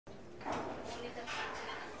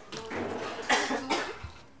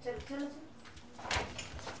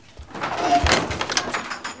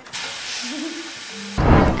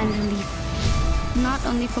And relief, not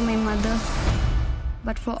only for my mother,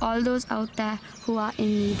 but for all those out there who are in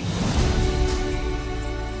need.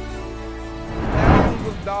 Thousands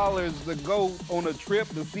of dollars to go on a trip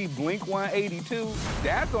to see Blink 182,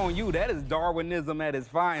 that's on you. That is Darwinism at its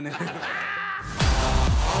finest.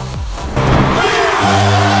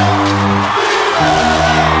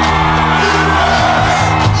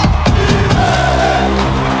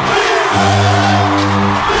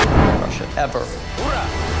 Russia ever.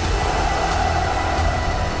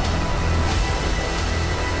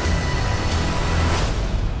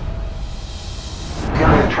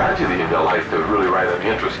 Kind of tragedy in their life to really write an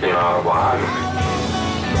interesting autobiography.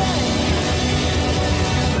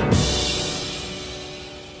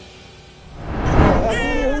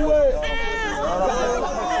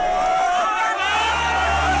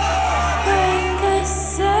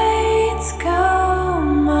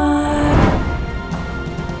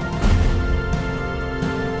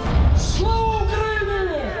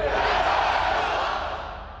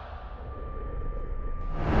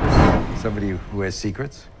 Somebody who has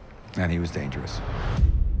secrets, and he was dangerous.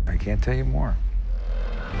 I can't tell you more.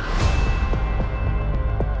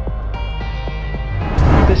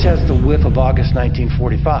 This has the whiff of August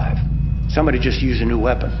 1945. Somebody just used a new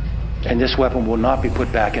weapon, and this weapon will not be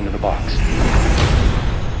put back into the box.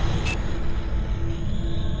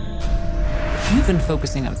 You've been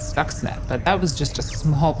focusing on Stuxnet, but that was just a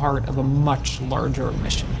small part of a much larger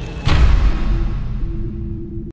mission.